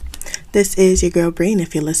This is your girl Bree, and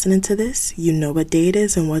if you're listening to this, you know what day it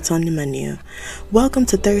is and what's on the menu. Welcome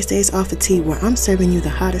to Thursdays Off of Tea, where I'm serving you the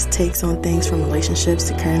hottest takes on things from relationships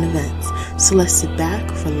to current events. So let's sit back,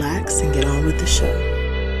 relax, and get on with the show.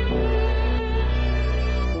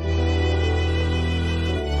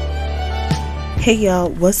 Hey y'all,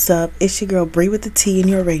 what's up? It's your girl Bree with the tea, and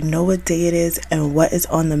you already know what day it is and what is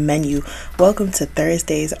on the menu. Welcome to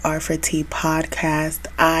Thursday's R for Tea podcast.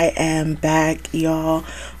 I am back, y'all.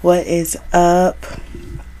 What is up?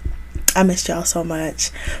 I missed y'all so much.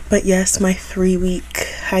 But yes, my 3-week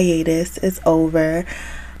hiatus is over.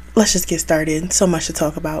 Let's just get started. So much to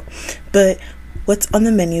talk about. But what's on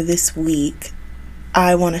the menu this week?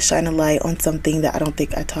 I want to shine a light on something that I don't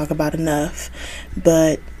think I talk about enough.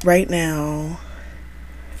 But right now,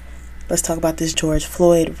 let's talk about this George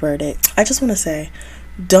Floyd verdict. I just want to say,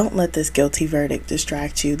 don't let this guilty verdict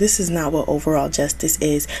distract you. This is not what overall justice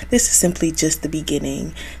is. This is simply just the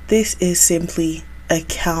beginning. This is simply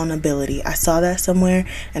accountability. I saw that somewhere,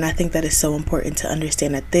 and I think that is so important to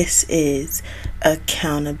understand that this is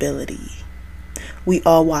accountability. We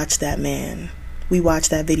all watched that man. We watched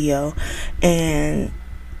that video, and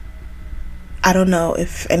I don't know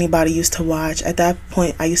if anybody used to watch. At that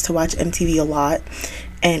point, I used to watch MTV a lot.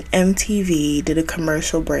 And MTV did a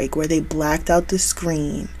commercial break where they blacked out the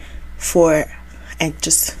screen and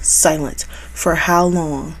just silence for how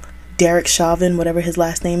long Derek Chauvin, whatever his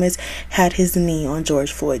last name is, had his knee on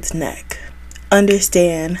George Floyd's neck.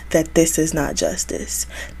 Understand that this is not justice.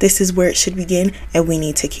 This is where it should begin, and we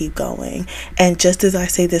need to keep going. And just as I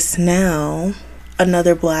say this now,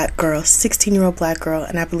 another black girl, 16-year-old black girl,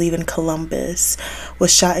 and I believe in Columbus,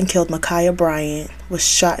 was shot and killed. Ma'Khia Bryant was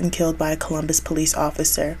shot and killed by a Columbus police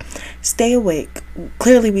officer. Stay awake.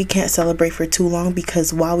 Clearly, we can't celebrate for too long,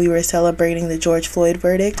 because while we were celebrating the George Floyd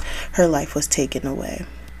verdict, her life was taken away.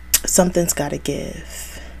 Something's got to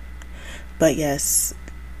give. But yes,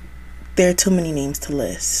 there are too many names to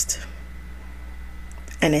list,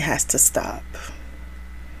 and it has to stop.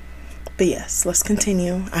 But yes, let's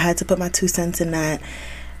continue. I had to put my 2 cents in that.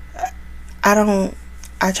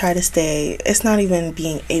 I try to stay, it's not even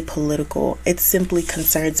being apolitical. It simply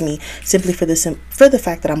concerns me simply for the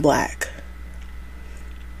fact that I'm black.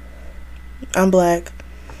 I'm black.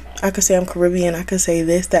 I could say I'm Caribbean. I could say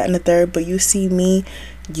this, that, and the third. But you see me,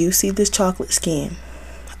 you see this chocolate skin.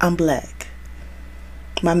 I'm black.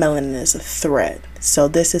 My melanin is a threat. So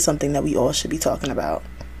this is something that we all should be talking about.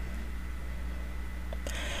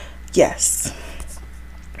 Yes.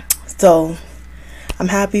 So I'm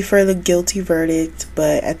happy for the guilty verdict,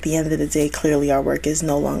 but at the end of the day, clearly our work is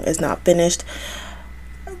not finished.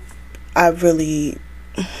 I really,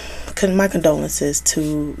 my condolences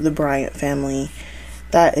to the Bryant family.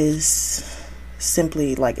 That is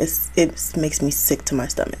simply like, it makes me sick to my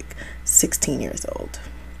stomach. 16 years old.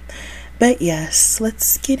 But yes,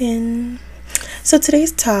 let's get in. So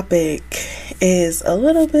today's topic is a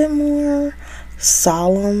little bit more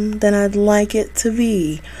solemn than I'd like it to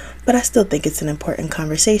be, but I still think it's an important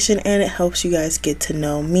conversation, and it helps you guys get to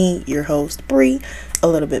know me, your host Bree, a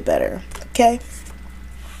little bit better. Okay,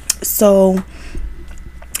 so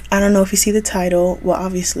I don't know if you see the title. Well,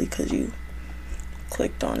 obviously, because you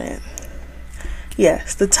clicked on it.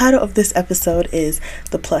 Yes, the title of this episode is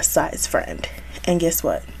The Plus Size Friend. And guess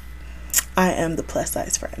what? I am the plus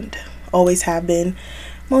size friend. Always have been,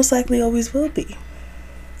 most likely always will be.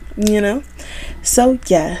 You know? So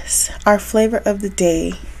yes, our flavor of the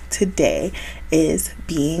day today is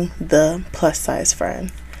being the plus size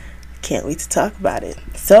friend. Can't wait to talk about it.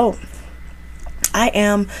 So I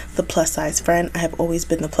am the plus size friend. I have always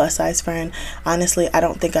been the plus size friend. Honestly, I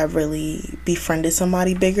don't think I've really befriended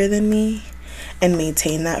somebody bigger than me and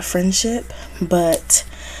maintained that friendship. But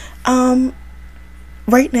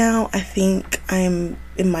right now I think I'm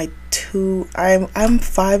in my I'm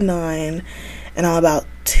 5'9", and I'm about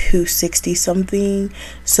 260 something.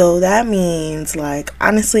 So that means, like,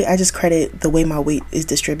 honestly, I just credit the way my weight is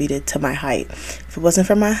distributed to my height. If it wasn't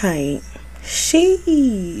for my height,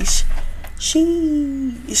 sheesh.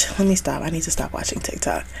 Let me stop. I need to stop watching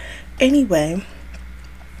TikTok. Anyway,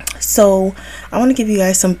 so I want to give you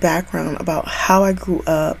guys some background about how I grew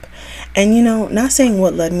up, and not saying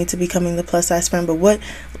what led me to becoming the plus size friend, but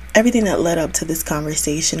everything that led up to this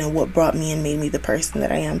conversation and what brought me and made me the person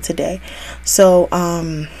that I am today. So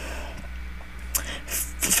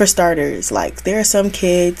for starters, like, there are some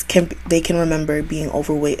kids they can remember being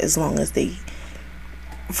overweight as long as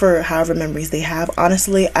for however memories they have.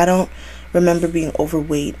 Honestly, I don't remember being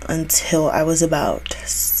overweight until I was about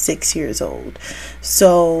 6 years old.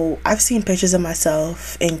 So I've seen pictures of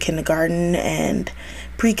myself in kindergarten and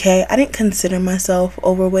pre-K, I didn't consider myself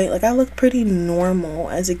overweight. Like, I looked pretty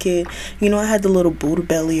normal as a kid. You know, I had the little Buddha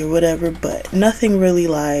belly or whatever, but nothing really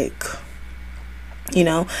like, you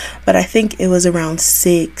know. But I think it was around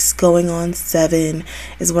 6 going on 7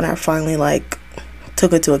 is when I finally like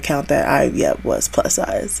took into account that I was plus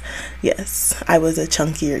size. Yes, I was a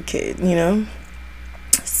chunkier kid, you know.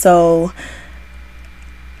 So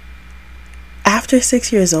after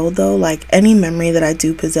 6 years old, though, like, any memory that I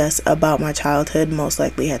do possess about my childhood most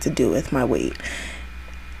likely had to do with my weight.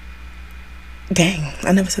 Dang,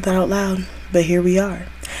 I never said that out loud, but here we are.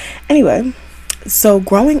 Anyway, so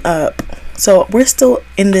growing up, so we're still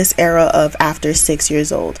in this era of after 6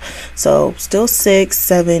 years old. So still 6,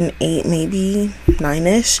 7, 8, maybe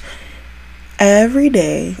 9-ish. Every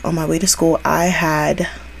day on my way to school, I had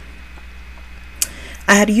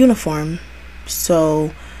a uniform.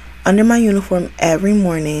 So under my uniform every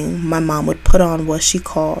morning, my mom would put on what she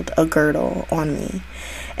called a girdle on me.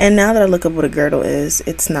 And now that I look up what a girdle is,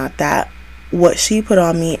 it's not that. What she put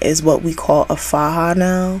on me is what we call a faja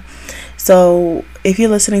now. So if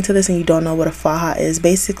you're listening to this and you don't know what a faja is,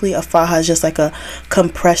 basically a faja is just like a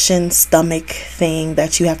compression stomach thing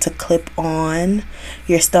that you have to clip on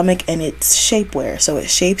your stomach, and it's shapewear. So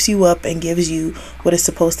it shapes you up and gives you what is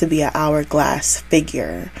supposed to be an hourglass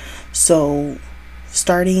figure. So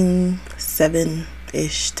starting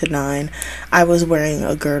 7-ish to 9, I was wearing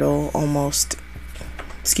a girdle a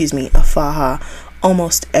faja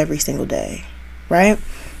almost every single day, right?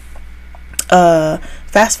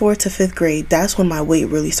 Fast forward to 5th grade, that's when my weight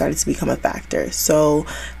really started to become a factor. So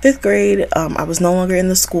 5th grade, I was no longer in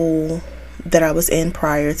the school that I was in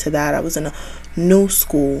prior to that. I was in a new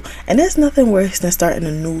school, and there's nothing worse than starting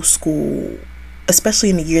a new school,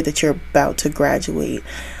 especially in the year that you're about to graduate.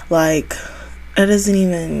 Like, it isn't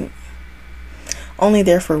even only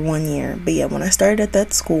there for 1 year. But yeah, when I started at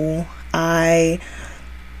that school, my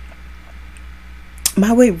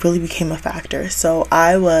weight really became a factor. So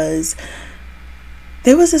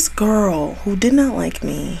there was this girl who did not like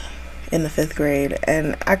me in the 5th grade,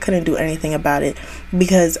 and I couldn't do anything about it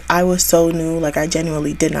because I was so new. Like, I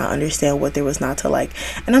genuinely did not understand what there was not to like.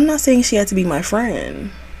 And I'm not saying she had to be my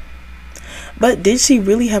friend, but did she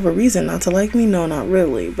really have a reason not to like me? No, not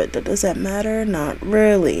really. But does that matter? Not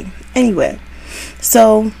really. Anyway,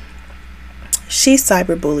 so she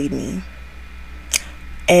cyberbullied me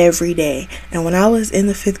every day. And when I was in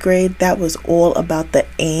the 5th grade, that was all about the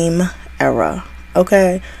AIM era.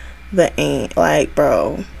 Okay? The AIM. Like,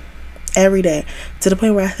 bro, every day. To the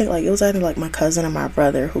point where I think, like, it was either like my cousin or my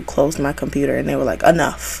brother who closed my computer, and they were like,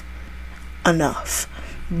 enough.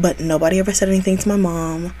 But nobody ever said anything to my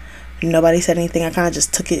mom. Nobody said anything. I kind of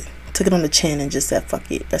just took it on the chin and just said, fuck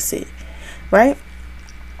it, that's it, right?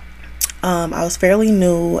 I was fairly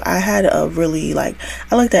new. I had a really, like,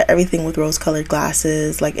 I looked at everything with rose-colored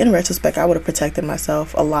glasses. Like, in retrospect, I would have protected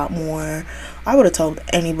myself a lot more. I would have told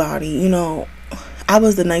anybody, you know, I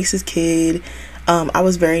was the nicest kid. I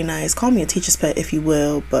was very nice. Call me a teacher's pet if you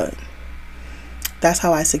will, but that's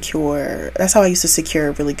how I used to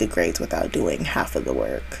secure really good grades without doing half of the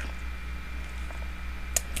work.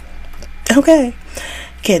 Okay,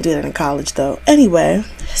 can't do that in college though. Anyway,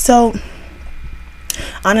 so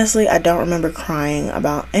honestly, I don't remember crying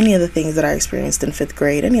about any of the things that I experienced in 5th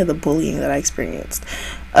grade, any of the bullying that I experienced.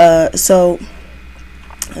 So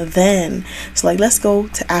let's go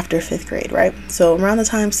to after 5th grade, right? So around the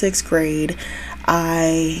time 6th grade,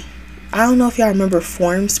 I don't know if y'all remember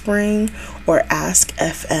Formspring or Ask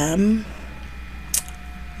FM.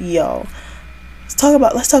 Yo, let's talk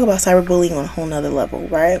about cyberbullying on a whole nother level,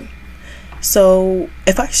 right? So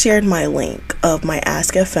if I shared my link of my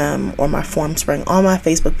Ask FM or my Formspring on my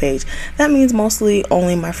Facebook page, that means mostly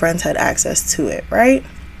only my friends had access to it, right?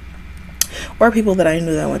 Or people that I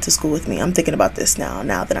knew that went to school with me. I'm thinking about this now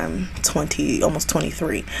that I'm 20, almost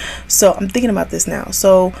 23. So I'm thinking about this now.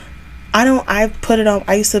 So I put it on,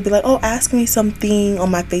 I used to be like, oh, ask me something on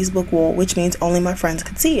my Facebook wall, which means only my friends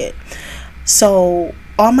could see it. So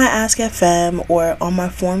on my Ask FM or on my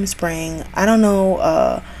Formspring, I don't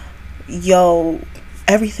know,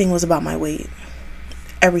 everything was about my weight.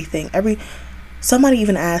 Everything. Somebody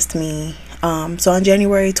even asked me, so on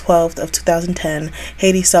January 12th of 2010,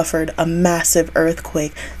 Haiti suffered a massive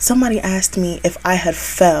earthquake. Somebody asked me if I had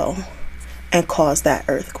fell and caused that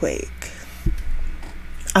earthquake.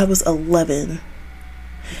 I was 11.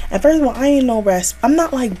 And first of all, I ain't no rest. I'm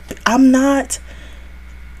not,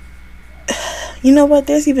 you know what?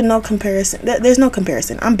 There's even no comparison. There's no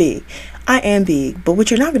comparison. I'm big. I am big. But what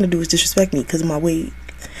you're not going to do is disrespect me because of my weight.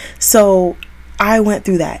 So I went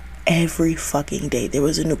through that every fucking day. There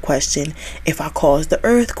was a new question. If I caused the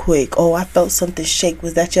earthquake, oh, I felt something shake.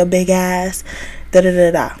 Was that your big ass? Da da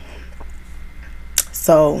da da.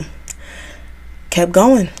 So kept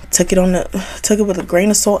going, took it with a grain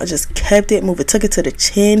of salt and just kept it moving, took it to the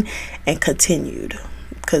chin and continued,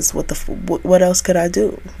 because what else could I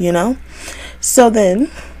do, you know? So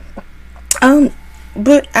then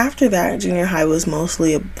but after that, junior high was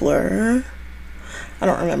mostly a blur. I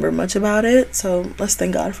don't remember much about it, so let's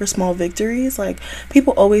thank God for small victories. Like,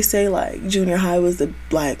 people always say, like, junior high was a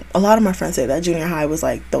lot of my friends say that junior high was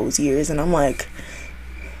like those years, and I'm like,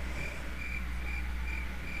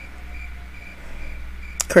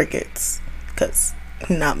 crickets, because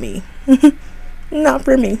not me. Not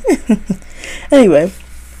for me. Anyway,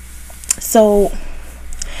 so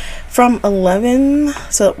from 11,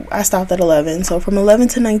 so I stopped at 11, so from 11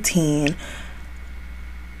 to 19,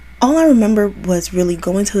 all I remember was really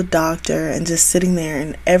going to the doctor and just sitting there,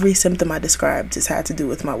 and every symptom I described just had to do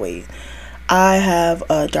with my weight. I have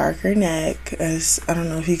a darker neck, as I don't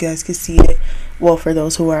know if you guys can see it. Well, for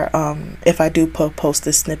those who are, if I do post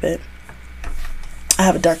this snippet, I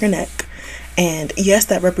have a darker neck, and yes,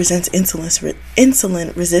 that represents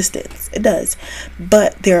insulin resistance. It does,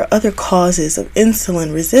 but there are other causes of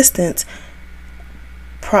insulin resistance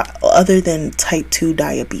other than type 2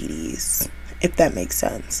 diabetes, if that makes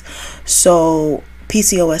sense. So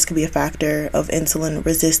PCOS could be a factor of insulin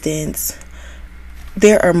resistance.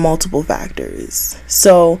 There are multiple factors.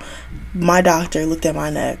 So my doctor looked at my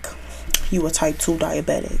neck. You a type 2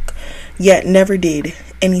 diabetic, yet never did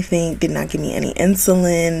anything, did not give me any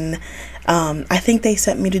insulin. I think they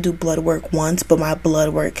sent me to do blood work once, but my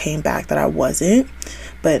blood work came back that I wasn't.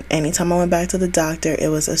 But anytime I went back to the doctor, it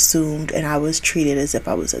was assumed and I was treated as if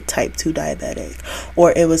I was a type 2 diabetic.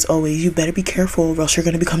 Or it was always, you better be careful or else you're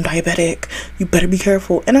going to become diabetic. You better be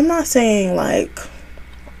careful. And I'm not saying, like,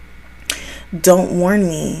 don't warn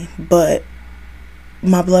me, but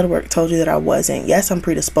my blood work told you that I wasn't. Yes, I'm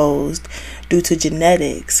predisposed due to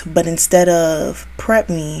genetics, but instead of prep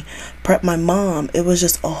my mom, it was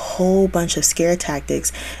just a whole bunch of scare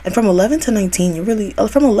tactics. And from 11 to 19,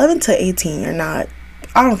 from 11 to 18, you're not,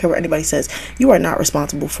 I don't care what anybody says, you are not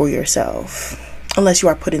responsible for yourself unless you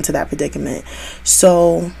are put into that predicament.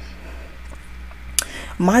 So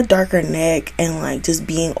my darker neck and like just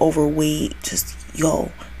being overweight, just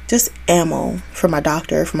ammo for my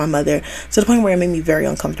doctor, for my mother, to the point where it made me very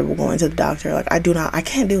uncomfortable going to the doctor. Like, I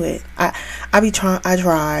can't do it. I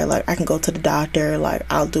try, like, I can go to the doctor, like,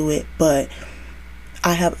 I'll do it, but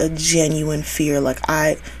I have a genuine fear. Like,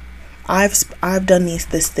 I've done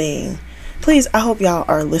this thing. Please, I hope y'all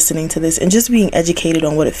are listening to this and just being educated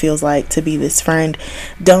on what it feels like to be this friend.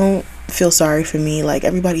 Don't feel sorry for me. Like,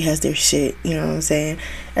 everybody has their shit, you know what I'm saying?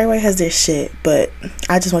 Everybody has their shit, but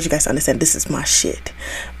I just want you guys to understand this is my shit.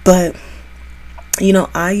 But you know,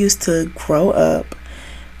 I used to grow up,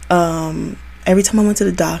 every time I went to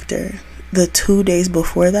the doctor, the 2 days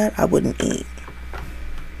before that, I wouldn't eat,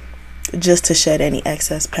 just to shed any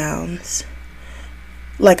excess pounds.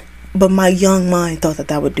 Like, but my young mind thought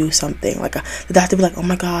that would do something. Like, the doctor would be like, oh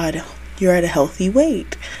my God, you're at a healthy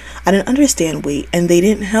weight. I didn't understand weight, and they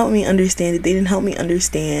didn't help me understand it. They didn't help me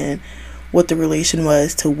understand what the relation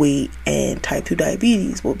was to weight and type 2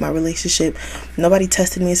 diabetes. With my relationship, nobody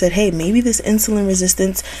tested me and said, hey, maybe this insulin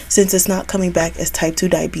resistance, since it's not coming back as type 2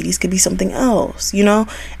 diabetes, could be something else, you know?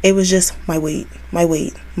 It was just my weight.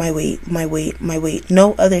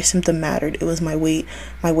 No other symptom mattered. It was my weight.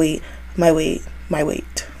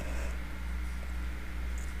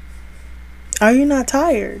 Are you not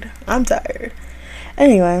tired? I'm tired.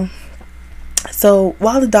 Anyway, so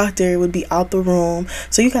while the doctor would be out the room,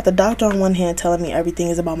 so you got the doctor on one hand telling me everything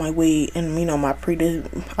is about my weight and, you know, my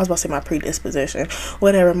predisposition,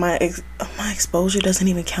 whatever, my exposure doesn't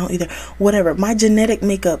even count either, whatever, my genetic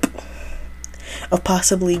makeup of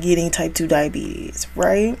possibly getting type 2 diabetes,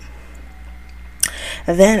 right?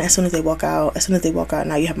 And then as soon as they walk out,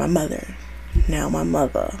 now you have my mother. Now my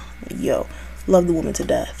mother, love the woman to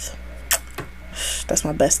death. That's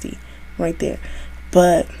my bestie right there.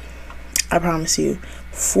 But I promise you,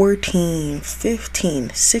 14,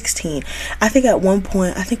 15, 16, I think at one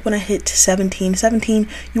point, when I hit 17,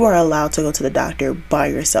 you are allowed to go to the doctor by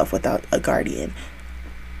yourself without a guardian.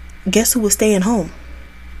 Guess who was staying home?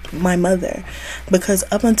 My mother. Because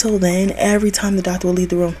up until then, every time the doctor would leave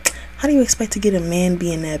the room, how do you expect to get a man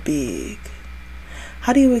being that big?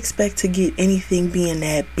 How do you expect to get anything being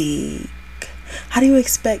that big? How do you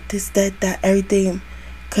expect this, that, everything?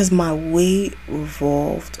 Because my weight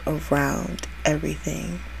revolved around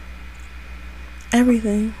everything.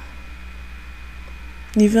 You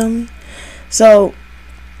feel me? So,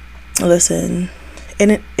 listen,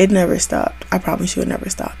 and it never stopped. I promise you it never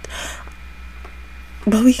stopped.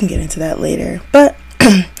 But we can get into that later. But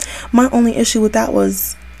My only issue with that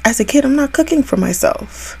was, as a kid, I'm not cooking for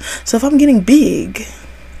myself. So if I'm getting big,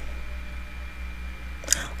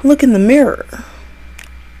 look in the mirror.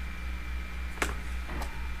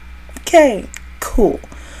 Okay, cool,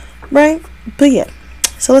 right? But yeah,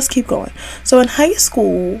 so let's keep going. So in high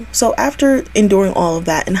school, so after enduring all of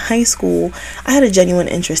that, in high school, I had a genuine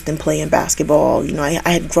interest in playing basketball. You know, I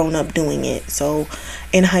had grown up doing it. So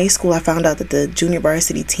in high school, I found out that the junior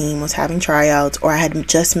varsity team was having tryouts, or I had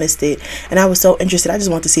just missed it, and I was so interested. I just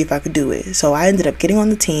wanted to see if I could do it. So I ended up getting on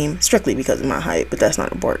the team strictly because of my height, but that's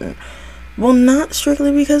not important. Well, not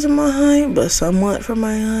strictly because of my height, but somewhat for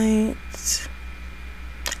my height.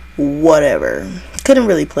 Whatever. Couldn't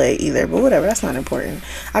really play either, but whatever, that's not important.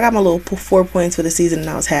 I got my little 4 points for the season and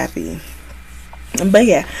I was happy. But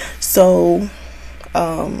yeah, so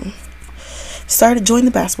started joining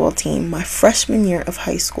the basketball team my freshman year of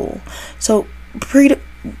high school. So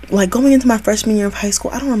going into my freshman year of high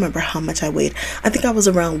school, I don't remember how much I weighed. I think I was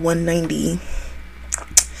around 180,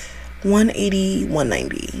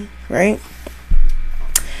 190, right?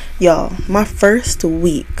 Y'all, my first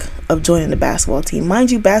week of joining the basketball team,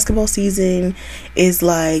 mind you, basketball season is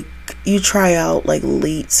like, you try out like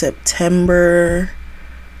late September,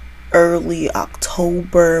 early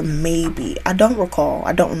October, maybe. I don't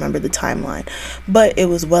remember the timeline, but it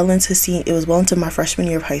was well into my freshman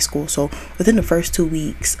year of high school. So within the first 2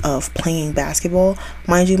 weeks of playing basketball,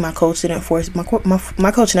 mind you, my coach didn't force my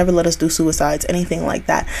coach never let us do suicides, anything like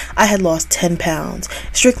that. I had lost 10 pounds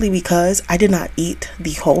strictly because I did not eat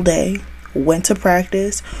the whole day, went to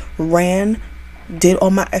practice, ran, did all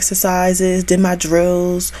my exercises, did my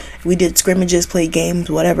drills, we did scrimmages, played games,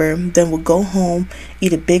 whatever. Then would go home,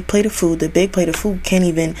 eat a big plate of food. The big plate of food can't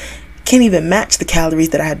even match the calories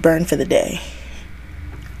that I had burned for the day.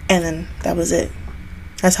 And then that was it.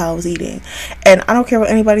 That's how I was eating. And I don't care what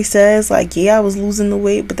anybody says, like, yeah, I was losing the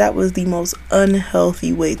weight, but that was the most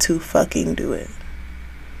unhealthy way to fucking do it.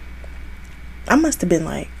 I must have been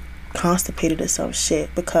like constipated or some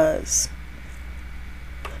shit, because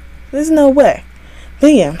there's no way.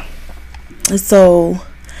 But yeah, so,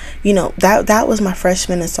 you know, that was my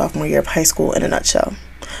freshman and sophomore year of high school in a nutshell.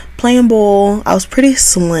 Playing ball, I was pretty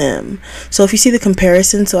slim. So if you see the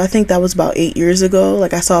comparison, so I think that was about 8 years ago.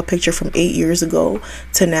 Like, I saw a picture from 8 years ago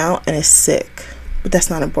to now, and it's sick. But that's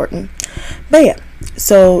not important. But yeah,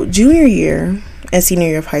 so junior year and senior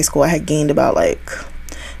year of high school, I had gained about like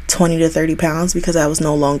 20 to 30 pounds because I was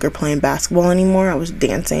no longer playing basketball anymore. I was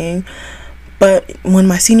dancing. But when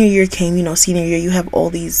my senior year came, you know, senior year, you have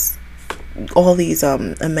all these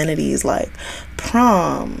amenities like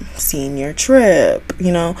prom, senior trip,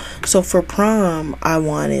 you know. So for prom, I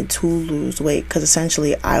wanted to lose weight because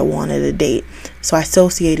essentially I wanted a date. So I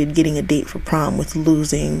associated getting a date for prom with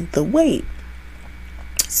losing the weight.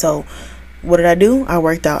 So what did I do? I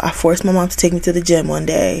worked out. I forced my mom to take me to the gym one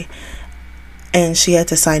day, and she had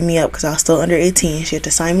to sign me up because I was still under 18. She had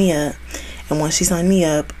to sign me up, and once she signed me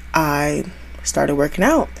up, I started working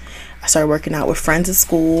out. I started working out with friends at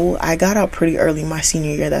school. I got out pretty early my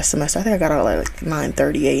senior year that semester. I think I got out like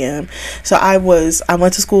 9:30 a.m. So I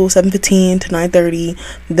went to school 7:15 to 9:30.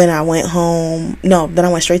 Then I went home. No, then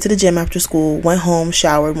I went straight to the gym after school, went home,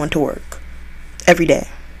 showered, went to work. Every day.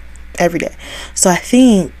 So I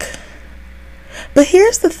think, but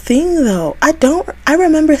here's the thing though, I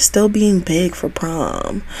remember still being big for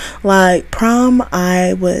prom. Like prom,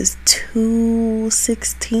 I was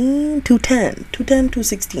 216,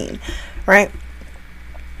 right?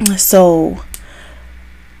 So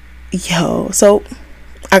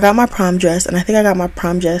I got my prom dress, and I think I got my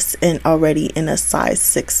prom dress already in a size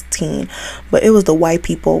 16, but it was the white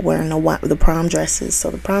people wearing the prom dresses, so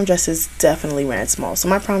the prom dresses definitely ran small. So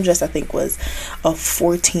my prom dress, I think, was a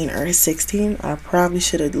 14 or a 16. I probably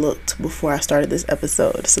should have looked before I started this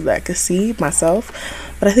episode so that I could see myself,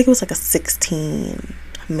 but I think it was like a 16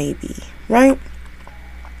 maybe, right?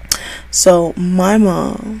 So my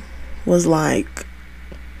mom was like,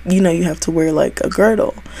 you know, you have to wear like a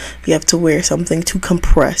girdle, you have to wear something to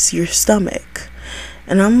compress your stomach.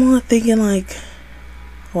 And I'm thinking like,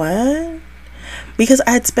 what? Because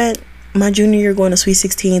I had spent my junior year going to Sweet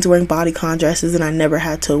 16s wearing bodycon dresses, and I never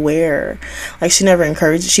had to wear, like, she never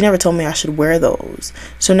told me I should wear those.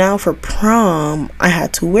 So now for prom, I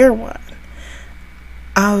had to wear one.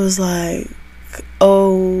 I was like,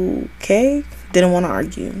 okay. Didn't want to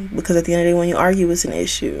argue, because at the end of the day, when you argue, it's an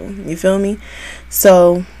issue. You feel me?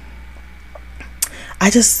 So I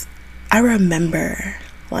remember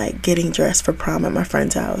like getting dressed for prom at my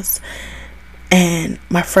friend's house, and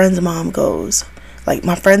my friend's mom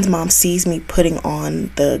sees me putting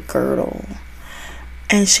on the girdle,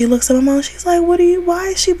 And she looks at my mom. She's like, why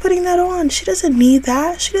is she putting that on? She doesn't need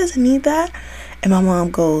that. She doesn't need that. And my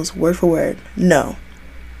mom goes word for word, no,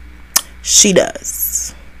 she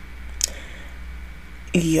does.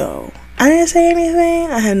 Yo, I didn't say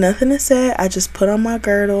anything. I had nothing to say. I just put on my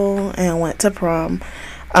girdle and went to prom.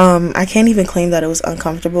 I can't even claim that it was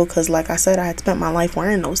uncomfortable because, like I said, I had spent my life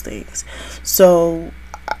wearing those things. So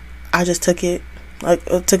I just took it on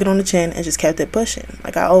the chin and just kept it pushing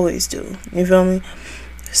like I always do. You feel me?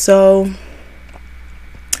 So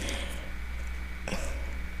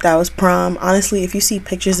that was prom. Honestly, if you see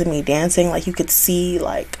pictures of me dancing, like, you could see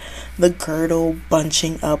like the girdle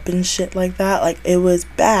bunching up and shit like that. Like, it was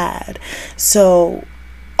bad. So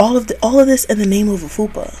all of this in the name of a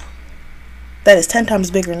fupa that is 10 times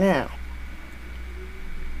bigger now.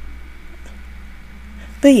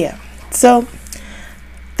 But yeah, so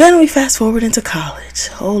then we fast forward into college.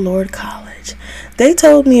 Oh Lord, college. They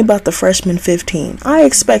told me about the freshman 15. I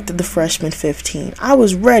expected the freshman 15. I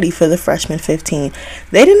was ready for the freshman 15.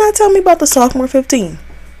 They did not tell me about the sophomore 15.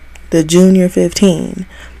 The junior 15.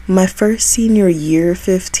 My first senior year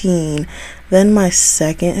 15. Then my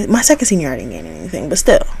second senior, I didn't get anything. But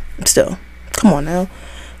still. Come on now.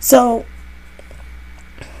 So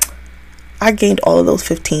I gained all of those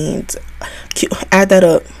 15s. Add that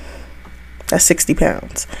up. That's 60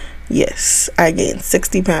 pounds. Yes, I gained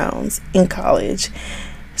 60 pounds in college.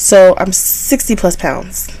 So I'm 60 plus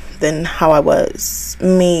pounds than how I was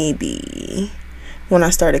maybe when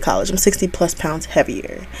I started college. I'm 60 plus pounds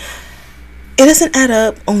heavier. It doesn't add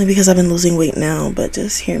up only because I've been losing weight now, but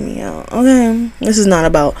just hear me out, okay? This is not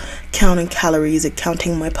about counting calories or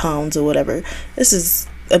counting my pounds or whatever. This is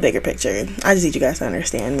a bigger picture. I just need you guys to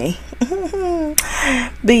understand me.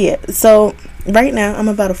 But yeah, so right now I'm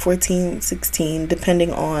about a 14, 16,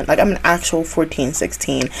 depending on, like, I'm an actual 14,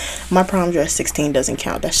 16. My prom dress 16 doesn't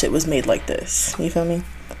count. That shit was made like this. You feel me?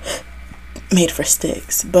 Made for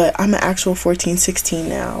sticks. But I'm an actual 14, 16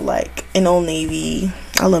 now, like in Old Navy.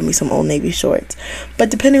 I love me some Old Navy shorts.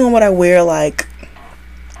 But depending on what I wear, like,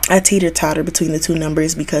 I teeter-totter between the two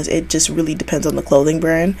numbers because it just really depends on the clothing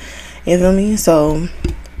brand. You feel me? So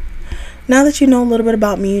now that you know a little bit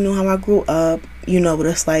about me, you know how I grew up, you know what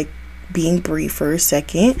it's like being Brie for a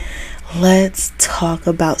second, let's talk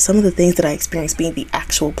about some of the things that I experienced being the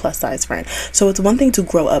actual plus size friend. So it's one thing to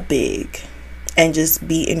grow up big and just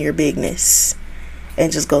be in your bigness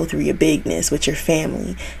and just go through your bigness with your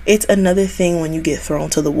family. It's another thing when you get thrown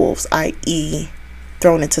to the wolves, i.e.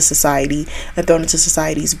 thrown into society and thrown into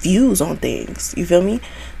society's views on things. You feel me?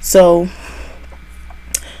 So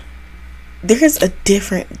there's a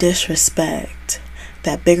different disrespect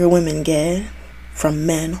that bigger women get from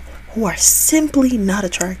men who are simply not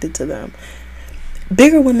attracted to them.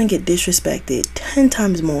 Bigger women get disrespected 10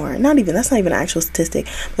 times more. That's not even an actual statistic,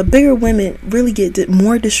 but bigger women really get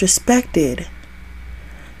more disrespected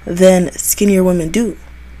than skinnier women do.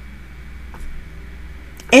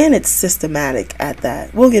 And it's systematic at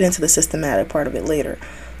that. We'll get into the systematic part of it later.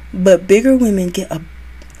 But bigger women get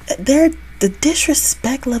the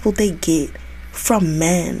disrespect level they get from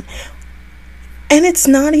men. And it's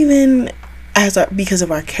not even because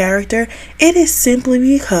of our character. It is simply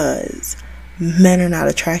because men are not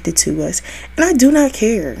attracted to us. And I do not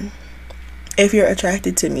care if you're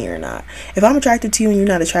attracted to me or not. If I'm attracted to you and you're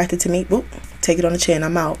not attracted to me, whoop, take it on the chin,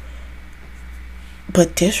 I'm out.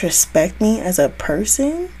 But disrespect me as a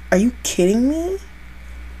person? Are you kidding me?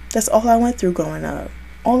 That's all I went through growing up.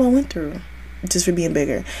 All I went through. Just for being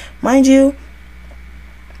bigger. Mind you,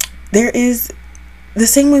 there is the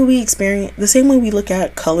same way we look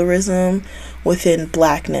at colorism within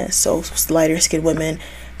blackness. So lighter skinned women,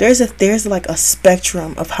 there's like a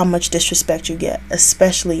spectrum of how much disrespect you get,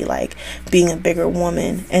 especially like being a bigger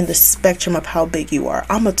woman, and the spectrum of how big you are.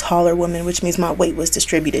 I'm a taller woman, which means my weight was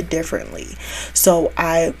distributed differently. So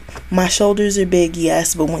my shoulders are big,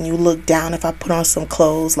 yes, but when you look down, if I put on some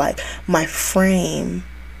clothes, like, my frame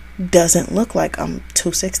doesn't look like I'm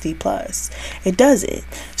 260 plus. It doesn't.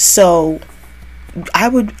 So I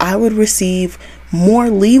would receive more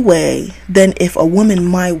leeway than if a woman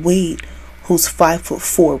my weight who's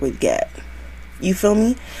 5'4" would get. You feel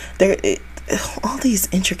me? All these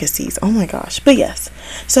intricacies. Oh my gosh. But yes.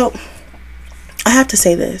 So I have to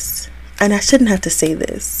say this, and I shouldn't have to say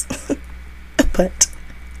this, but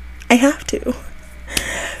I have to.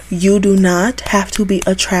 You do not have to be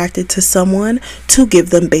attracted to someone to give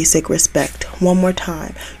them basic respect. One more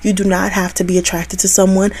time. You do not have to be attracted to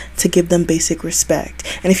someone to give them basic respect.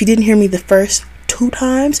 And if you didn't hear me the first 2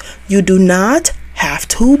 times, you do not have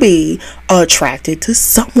to be attracted to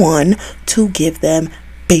someone to give them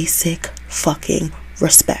basic fucking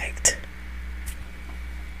respect.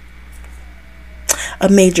 a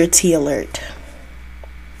major T alert.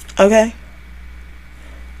 Okay?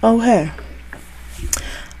 Okay.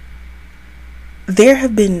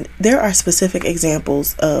 There are specific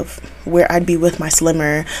examples of where I'd be with my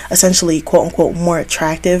slimmer, essentially quote unquote more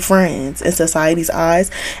attractive friends in society's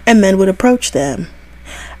eyes, and men would approach them.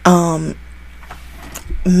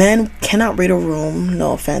 Men cannot read a room,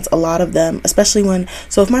 no offense. A lot of them, especially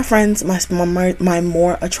if my friends, my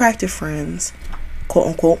more attractive friends, quote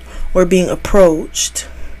unquote, were being approached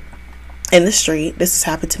in the street. This has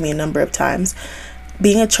happened to me a number of times.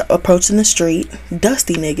 Being approached in the street,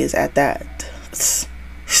 dusty niggas at that.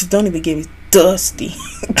 Don't even give me dusty.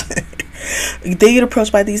 They get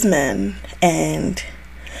approached by these men, and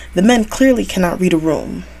the men clearly cannot read a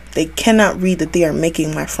room. They cannot read that they are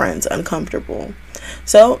making my friends uncomfortable.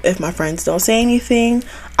 So if my friends don't say anything,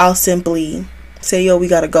 I'll simply say, yo, we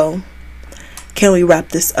gotta go. Can we wrap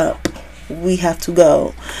this up? We have to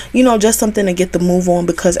go. Just something to get the move on,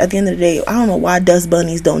 because at the end of the day, I don't know why dust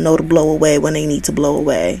bunnies don't know to blow away when they need to blow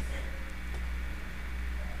away.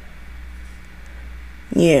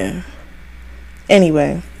 Yeah.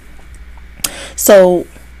 Anyway, so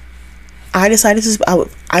I decided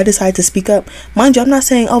to speak up. Mind you, I'm not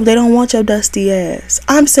saying, oh, they don't want your dusty ass.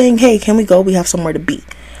 I'm saying, hey, can we go? We have somewhere to be.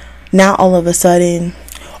 Now all of a sudden,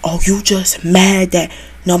 oh, you just mad that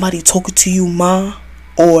nobody talking to you, ma?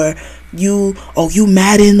 Or you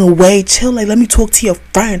mad in the way? Chill, like, let me talk to your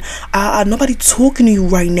friend. Nobody talking to you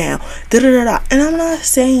right now. And I'm not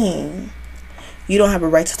saying you don't have a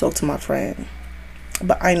right to talk to my friend.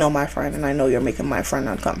 But I know my friend, and I know you're making my friend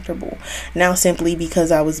uncomfortable. Now, simply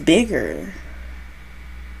because I was bigger.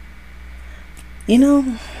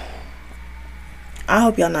 I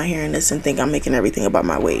hope y'all not hearing this and think I'm making everything about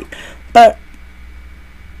my weight. But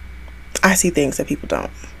I see things that people don't,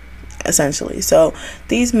 essentially. So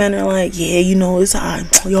these men are like, yeah, it's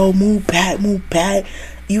yo, move back.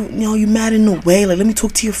 You mad in the way. Like, let me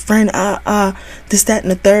talk to your friend. This, that, and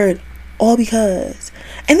the third. All because,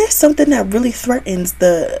 and there's something that really threatens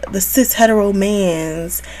the cis hetero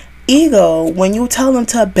man's ego when you tell them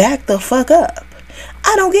to back the fuck up.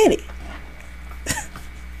 I don't get it.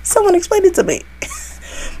 Someone explain it to me.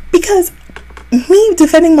 Because me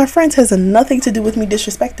defending my friends has nothing to do with me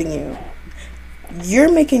disrespecting you.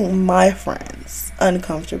 You're making my friends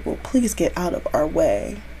uncomfortable. Please get out of our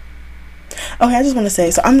way. Okay, I just want to say,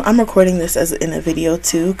 so I'm recording this as in a video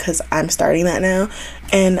too, because I'm starting that now,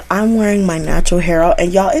 and I'm wearing my natural hair out,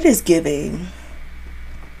 and y'all, it is giving.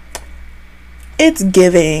 It's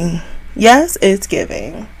giving. Yes, it's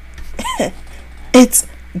giving. It's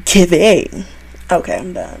giving. Okay,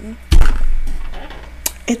 I'm done.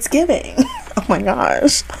 It's giving. Oh my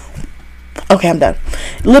gosh. Okay, I'm done.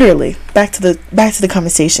 Literally, back to the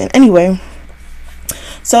conversation. Anyway,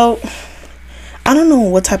 so I don't know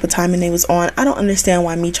what type of timing they was on. I don't understand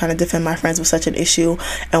why me trying to defend my friends was such an issue,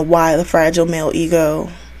 and why the fragile male ego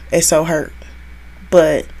is so hurt.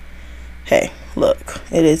 But hey, look,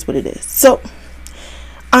 it is what it is. So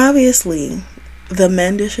obviously the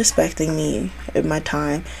men disrespecting me at my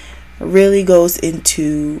time really goes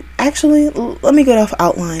into, actually, let me get off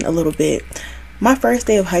outline a little bit. My first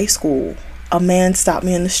day of high school, a man stopped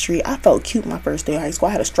me in the street. I felt cute my first day of high school.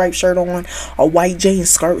 I had a striped shirt on, a white jean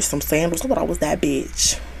skirt with some sandals. I thought I was that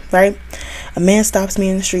bitch, right? A man stops me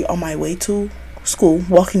in the street on my way to school,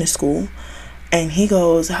 walking to school, and he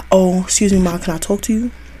goes, oh, excuse me, ma, can I talk to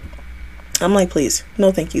you? I'm like, please,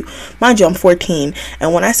 no thank you. Mind you, I'm 14,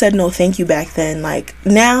 and when I said no thank you back then, like,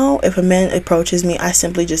 now if a man approaches me, I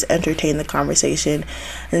simply just entertain the conversation,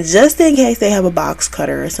 and just in case they have a box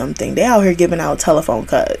cutter or something, they out here giving out telephone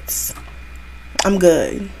cuts, I'm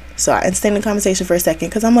good. So I entertained the conversation for a second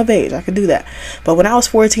because I'm of age. I could do that. But when I was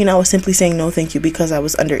 14, I was simply saying no thank you because I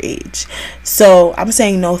was underage. So I'm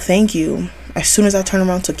saying no thank you. As soon as I turn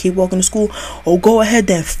around to keep walking to school, oh, go ahead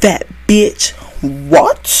then, fat bitch.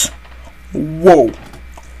 What? Whoa.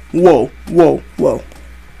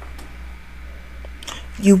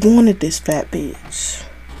 You wanted this, fat bitch.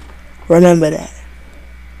 Remember that.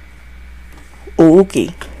 Oh, okay.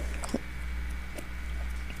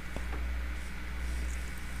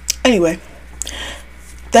 Anyway,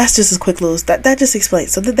 that's just a quick little that just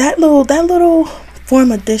explains. So that little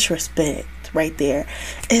form of disrespect right there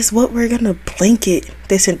is what we're gonna blanket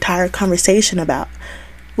this entire conversation about,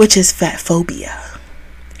 which is fat phobia.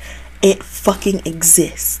 It fucking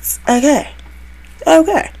exists. Okay.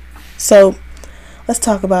 So let's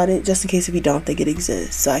talk about it, just in case if you don't think it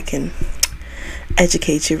exists, so I can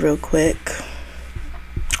educate you real quick.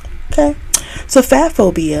 Okay. So fat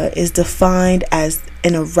phobia is defined as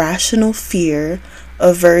an irrational fear,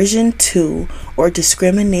 aversion to, or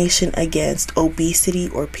discrimination against obesity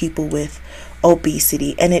or people with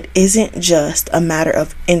obesity, and it isn't just a matter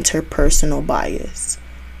of interpersonal bias.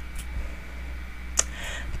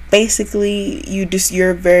 Basically,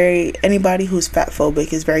 anybody who's fat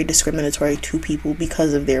phobic is very discriminatory to people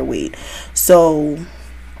because of their weight. So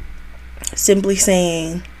simply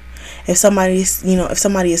saying, if somebody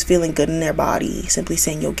is feeling good in their body, simply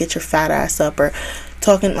saying, yo, get your fat ass up, or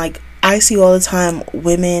talking like, I see all the time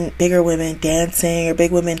bigger women dancing, or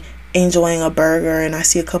big women enjoying a burger, and I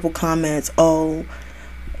see a couple comments, oh,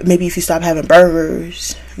 maybe if you stop having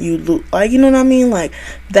burgers, you look like, you know what I mean? Like,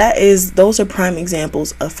 those are prime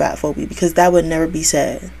examples of fat phobia, because that would never be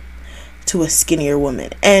said to a skinnier woman.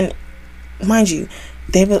 And mind you,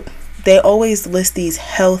 they always list these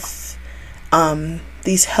health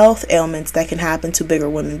ailments that can happen to bigger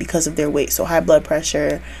women because of their weight. So high blood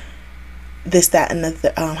pressure, this, that, and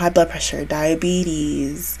the high blood pressure,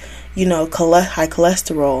 diabetes, high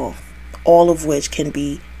cholesterol, all of which can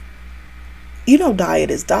be, diet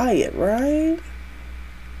is diet, right?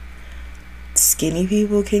 Skinny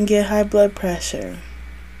people can get high blood pressure.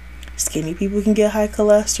 Skinny people can get high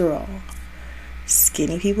cholesterol.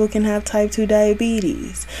 Skinny people can have type 2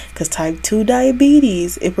 diabetes. Because type 2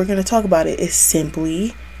 diabetes, if we're going to talk about it, is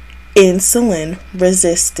simply insulin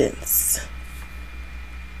resistance.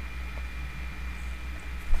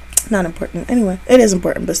 Not important. Anyway, it is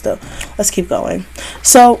important, but still, let's keep going.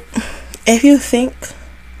 So, if you think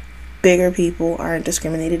bigger people aren't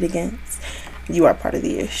discriminated against, you are part of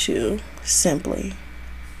the issue, simply.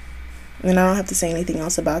 And I don't have to say anything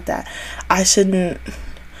else about that.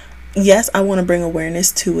 Yes, I want to bring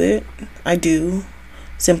awareness to it. I do.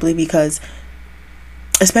 Simply because,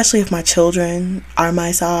 especially if my children are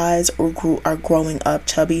my size or are growing up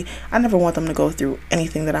chubby, I never want them to go through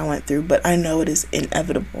anything that I went through, but I know it is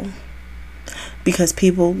inevitable. Because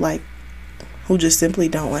people who just simply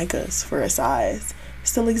don't like us for a size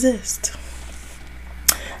still exist.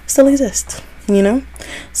 So,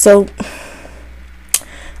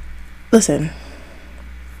 listen.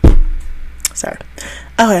 Sorry.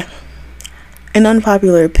 Okay. An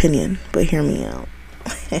unpopular opinion, but hear me out.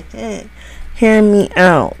 Hear me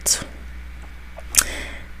out.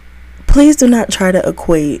 Please do not try to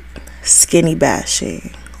equate skinny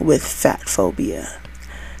bashing with fat phobia.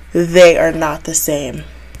 They are not the same.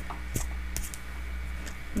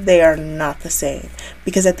 They are not the same.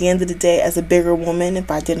 Because at the end of the day, as a bigger woman, if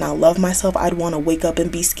I did not love myself, I'd want to wake up and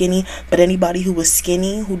be skinny. But anybody who was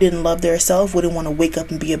skinny, who didn't love their self, wouldn't want to wake up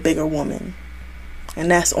and be a bigger woman. And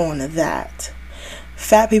that's on that.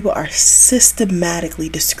 Fat people are systematically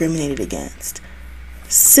discriminated against.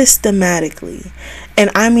 Systematically. And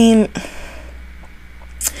I mean,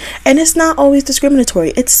 and it's not always discriminatory.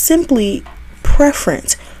 It's simply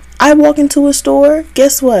preference. I walk into a store,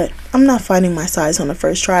 guess what? I'm not finding my size on the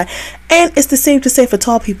first try. And it's the same to say for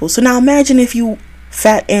tall people. So now imagine if you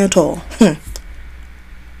fat and tall.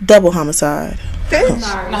 Double homicide.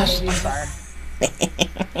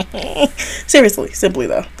 Seriously, simply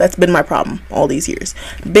though. That's been my problem all these years.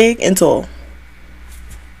 Big and tall.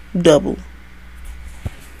 Double.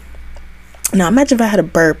 Now imagine if I had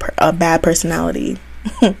a bad personality.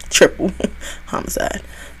 Triple homicide.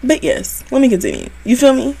 But yes, let me continue. You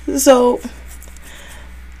feel me? So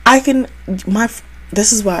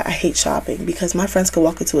this is why I hate shopping, because my friends could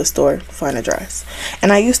walk into a store, find a dress.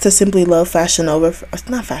 And I used to simply love Fashion Nova,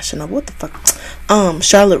 not Fashion Nova, what the fuck?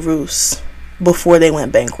 Charlotte Russe, before they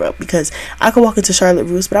went bankrupt, because I could walk into Charlotte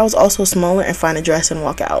Russe, but I was also smaller, and find a dress and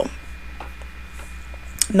walk out.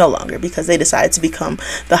 No longer, because they decided to become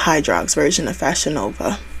the Hydrox version of Fashion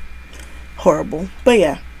Nova. Horrible. But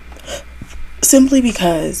yeah. Simply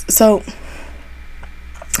because, so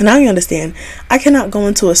now you understand, I cannot go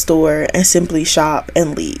into a store and simply shop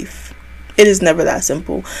and leave. It is never that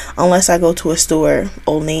simple, unless I go to a store,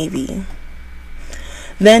 Old Navy.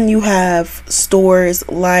 Then you have stores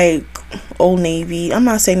like Old Navy. I'm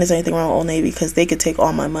not saying there's anything wrong with Old Navy, because they could take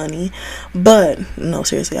all my money. But, no,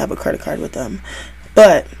 seriously, I have a credit card with them.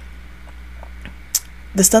 But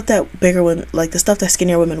the stuff that bigger women, the stuff that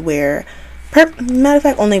skinnier women wear, matter of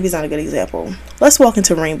fact, Old Navy's not a good example. Let's walk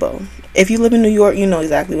into Rainbow. If you live in New York, you know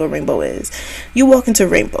exactly what Rainbow is. You walk into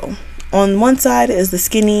Rainbow. On one side is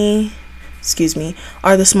the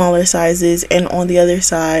are the smaller sizes, and on the other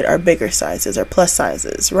side are bigger sizes, or plus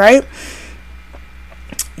sizes, right?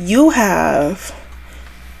 There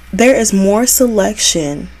is more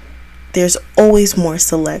selection. There's always more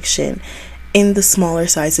selection in the smaller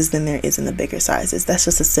sizes than there is in the bigger sizes. That's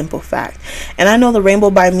just a simple fact. And I know the Rainbow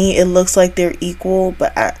by me, it looks like they're equal,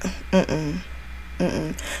 but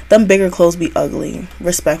them bigger clothes be ugly,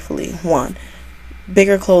 respectfully. One,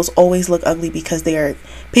 bigger clothes always look ugly because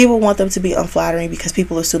people want them to be unflattering, because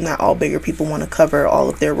people assume that all bigger people want to cover all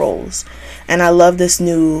of their roles. And I love this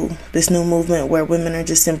new movement where women are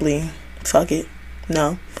just simply, fuck it.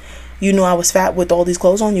 No. You knew I was fat with all these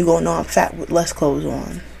clothes on, you gonna know I'm fat with less clothes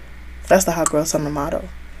on. That's the Hot Girl Summer motto.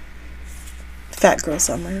 Fat Girl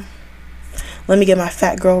Summer. Let me get my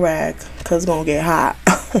fat girl rag, because it's gonna get hot.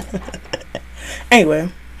 Anyway.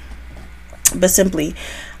 But simply,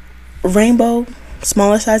 rainbow,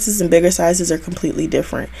 smaller sizes and bigger sizes are completely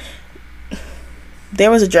different.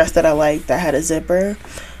 There was a dress that I liked that had a zipper.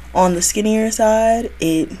 On the skinnier side,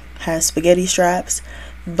 it has spaghetti straps,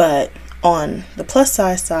 but on the plus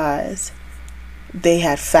size, they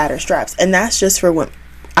had fatter straps. And that's just for women.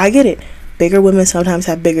 I get it. Bigger women sometimes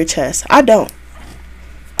have bigger chests. I don't.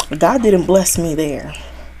 God didn't bless me there.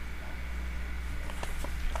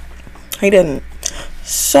 He didn't.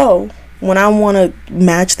 So when I want to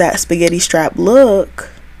match that spaghetti strap look,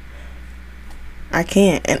 I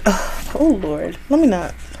can't. And oh Lord, let me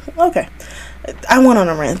not. Okay, I went on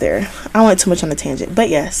a rant there. I went too much on a tangent. But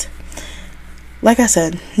yes, like I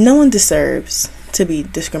said, no one deserves to be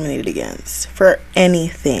discriminated against for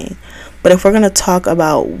anything. But if we're going to talk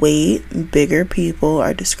about weight, bigger people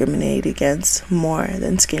are discriminated against more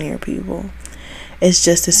than skinnier people. It's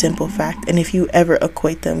just a simple fact. And if you ever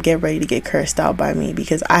equate them, get ready to get cursed out by me,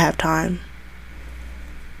 because I have time.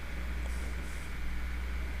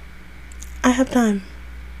 I have time.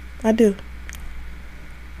 I do.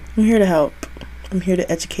 I'm here to help. I'm here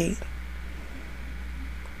to educate.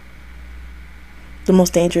 The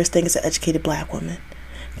most dangerous thing is an educated black woman.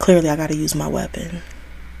 Clearly, I gotta use my weapon.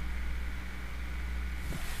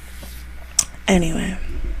 Anyway,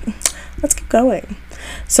 let's keep going.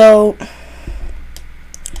 So,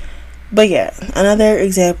 but yeah, another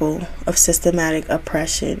example of systematic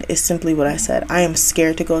oppression is simply what I said. I am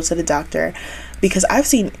scared to go to the doctor because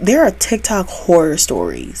there are TikTok horror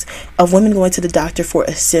stories of women going to the doctor for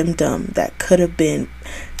a symptom that could have been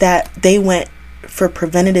that they went for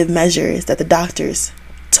preventative measures that the doctors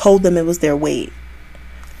told them it was their weight.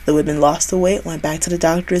 The women lost the weight, went back to the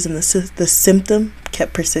doctors, and the symptom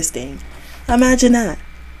kept persisting. Imagine that.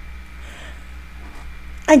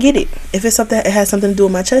 I get it. If it's something, it has something to do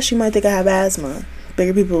with my chest, you might think I have asthma.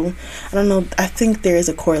 Bigger people, I don't know. I think there is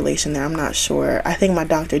a correlation there. I'm not sure. I think my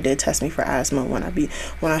doctor did test me for asthma when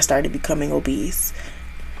I started becoming obese.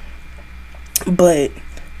 But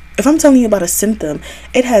if I'm telling you about a symptom,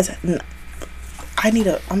 it has. I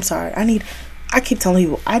keep telling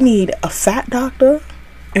you, I need a fat doctor,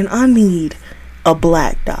 and I need a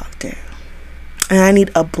black doctor. And I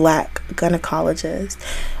need a black gynecologist.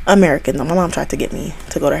 American though. My mom tried to get me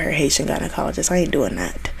to go to her Haitian gynecologist. I ain't doing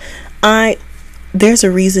that. There's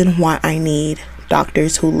a reason why I need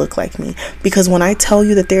doctors who look like me. Because when I tell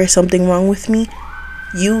you that there is something wrong with me,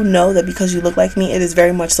 you know that because you look like me, it is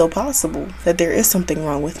very much so possible that there is something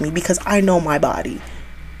wrong with me, because I know my body.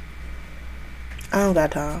 I don't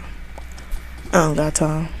got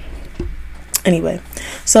time. Anyway,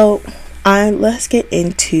 so let's get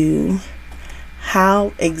into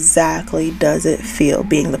how exactly does it feel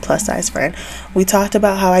being the plus size friend. We talked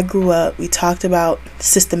about how I grew up. We talked about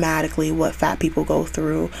systematically what fat people go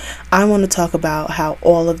through. I want to talk about how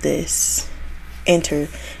all of this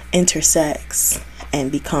intersects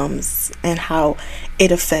and becomes, and how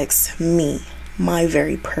it affects me, my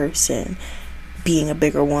very person, being a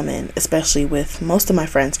bigger woman, especially with most of my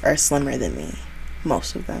friends are slimmer than me.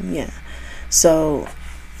 Most of them, yeah. So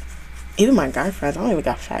even my guy friends, I don't even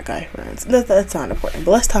got fat guy friends. That's not important.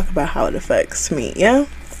 But let's talk about how it affects me, yeah?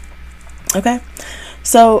 Okay?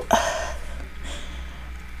 So,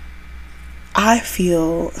 I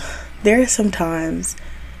feel there are some times,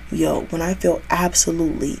 when I feel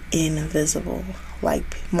absolutely invisible.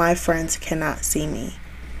 Like, my friends cannot see me.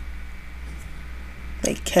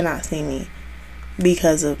 They cannot see me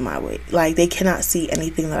because of my weight. Like, they cannot see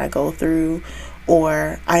anything that I go through,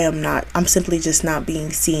 or I'm simply just not being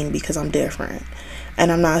seen because I'm different.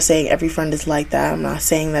 And I'm not saying every friend is like that. I'm not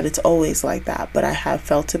saying that it's always like that, but I have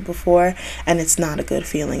felt it before, and it's not a good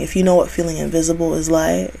feeling. If you know what feeling invisible is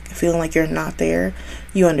like, feeling like you're not there,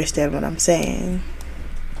 you understand what I'm saying.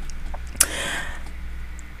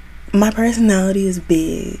 My personality is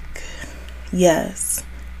big, yes,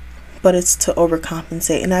 but it's to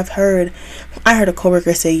overcompensate. And I heard a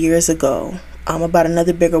coworker say years ago about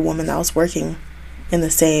another bigger woman that was working in the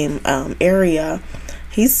same area.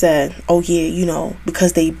 He said, oh yeah,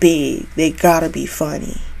 because they big, they gotta be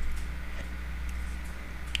funny.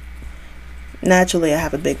 Naturally, I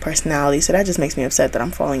have a big personality, so that just makes me upset that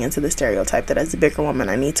I'm falling into the stereotype that as a bigger woman,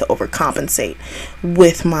 I need to overcompensate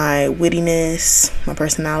with my wittiness, my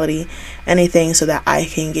personality, anything so that I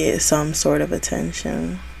can get some sort of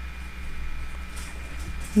attention.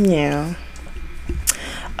 Yeah.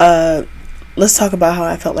 Let's talk about how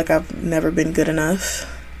I felt like I've never been good enough.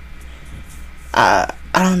 I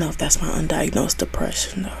don't know if that's my undiagnosed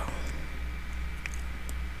depression, though.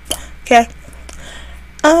 Okay.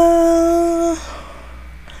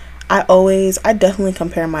 I definitely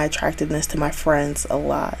compare my attractiveness to my friends a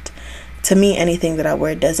lot. To me, anything that I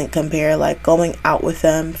wear doesn't compare. Like, going out with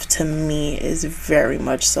them, to me, is very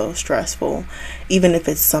much so stressful. Even if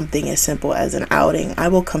it's something as simple as an outing, I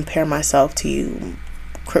will compare myself to you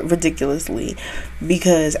ridiculously,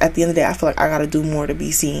 because at the end of the day, I feel like I gotta do more to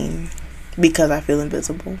be seen because I feel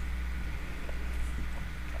invisible.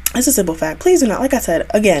 It's a simple fact. Please do not, like I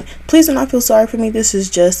said, again, please do not feel sorry for me. This is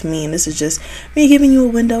just me, and this is just me giving you a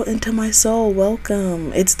window into my soul.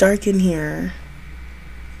 Welcome. It's dark in here.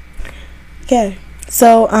 Okay.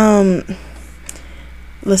 So,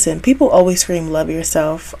 listen, people always scream love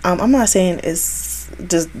yourself. I'm not saying it's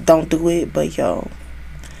just don't do it, but yo,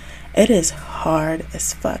 it is hard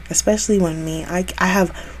as fuck, especially when I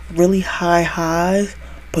have really high highs,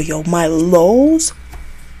 but yo, my lows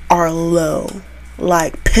are low.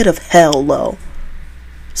 Like pit of hell low.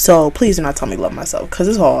 So please do not tell me to love myself, because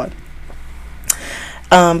it's hard.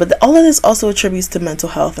 But all of this also attributes to mental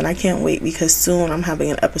health, and I can't wait, because soon I'm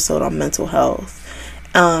having an episode on mental health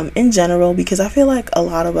in general, because I feel like a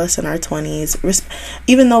lot of us in our 20s,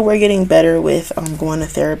 even though we're getting better with going to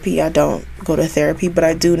therapy, I don't go to therapy, but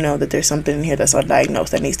I do know that there's something in here that's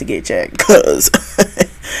undiagnosed that needs to get checked, because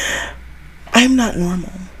I'm not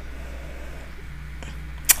normal.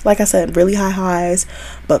 Like I said, really high highs,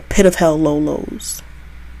 but pit of hell low lows.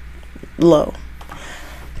 Low.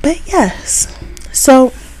 But yes.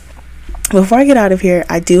 So, before I get out of here,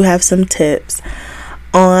 I do have some tips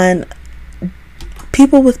on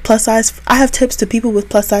people with plus size. I have tips to people with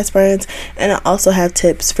plus size friends, and I also have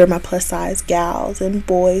tips for my plus size gals and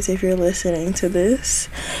boys if you're listening to this.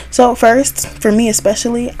 So, first, for me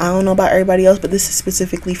especially, I don't know about everybody else, but this is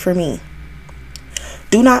specifically for me.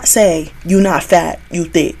 Do not say, you not fat, you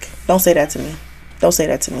thick. Don't say that to me. Don't say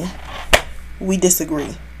that to me. We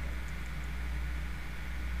disagree.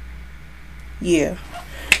 Yeah.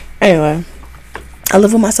 Anyway, I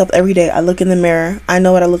live with myself every day. I look in the mirror. I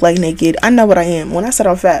know what I look like naked. I know what I am. When I said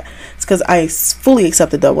I'm fat, it's because I fully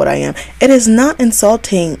accepted that what I am. It is not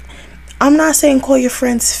insulting. I'm not saying call your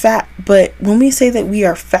friends fat, but when we say that we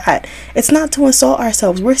are fat, it's not to insult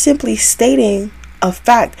ourselves. We're simply stating a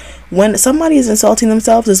fact. When somebody is insulting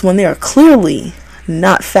themselves is when they are clearly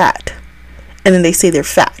not fat, and then they say they're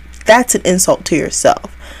fat. That's an insult to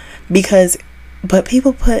yourself. But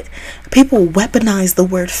people weaponize the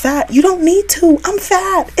word fat. You don't need to. I'm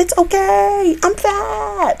fat. It's okay. I'm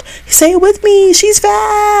fat. Say it with me. She's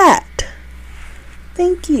fat.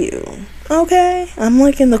 Thank you. Okay? I'm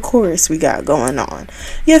liking the chorus we got going on.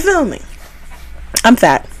 You feel me? I'm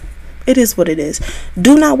fat. It is what it is.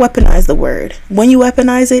 Do not weaponize the word. When you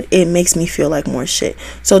weaponize it, it makes me feel like more shit.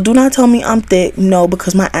 So do not tell me I'm thick. No,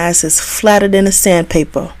 because my ass is flatter than a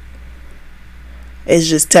sandpaper. It's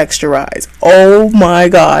just texturized. Oh my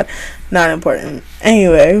god. Not important.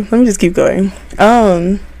 Anyway, let me just keep going.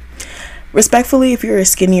 Respectfully, if you're a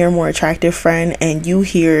skinnier, more attractive friend and you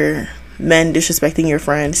hear men disrespecting your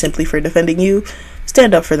friend simply for defending you,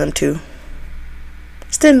 stand up for them too.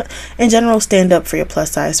 Stand up for your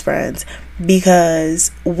plus size friends,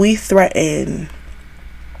 because we threaten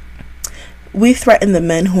the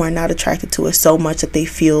men who are not attracted to us so much that they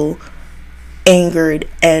feel angered,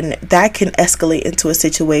 and that can escalate into a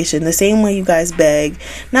situation. The same way you guys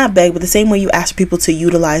not beg, but the same way you ask people to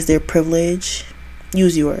utilize their privilege,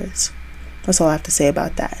 use yours. That's all I have to say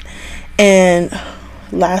about that. And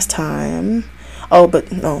last time,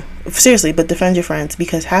 seriously, but defend your friends,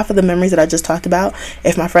 because half of the memories that I just talked about,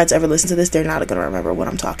 if my friends ever listen to this, they're not going to remember what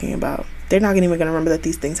I'm talking about. They're not even going to remember that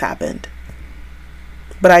these things happened.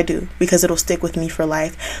 But I do, because it'll stick with me for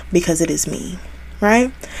life, because it is me,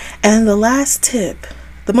 right? And the last tip,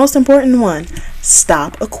 the most important one,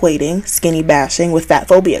 stop equating skinny bashing with fat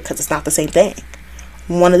phobia, because it's not the same thing.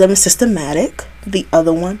 One of them is systematic, the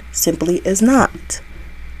other one simply is not.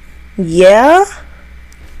 Yeah.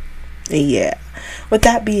 With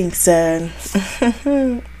that being said,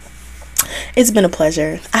 it's been a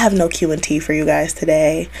pleasure. I have no Q&T for you guys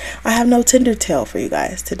today. I have no Tinder tale for you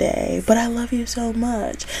guys today. But I love you so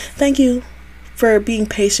much. Thank you for being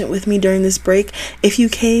patient with me during this break. If you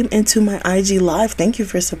came into my IG live, thank you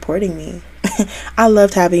for supporting me. I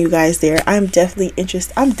loved having you guys there. I'm definitely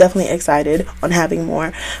excited on having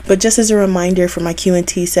more. But just as a reminder for my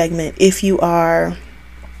Q&T segment, if you have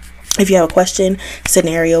a question,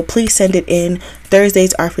 scenario, please send it in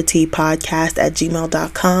Thursdays Are for Tea podcast at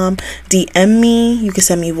gmail.com. DM me. You can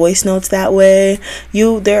send me voice notes that way.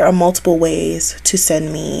 There are multiple ways to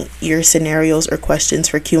send me your scenarios or questions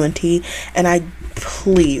for Q&T, and I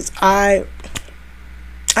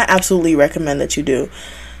absolutely recommend that you do.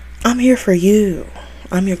 I'm here for you.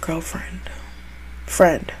 I'm your girlfriend.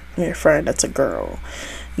 I'm your friend. That's a girl.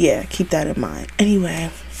 Yeah, keep that in mind.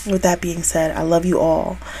 Anyway, with that being said, I love you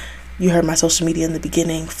all. You heard my social media in the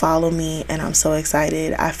beginning. Follow me, and I'm so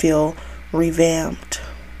excited. I feel revamped.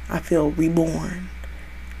 I feel reborn.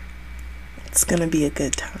 It's gonna be a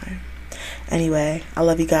good time. Anyway, I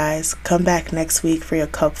love you guys. Come back next week for your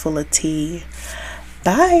cup full of tea.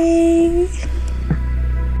 Bye.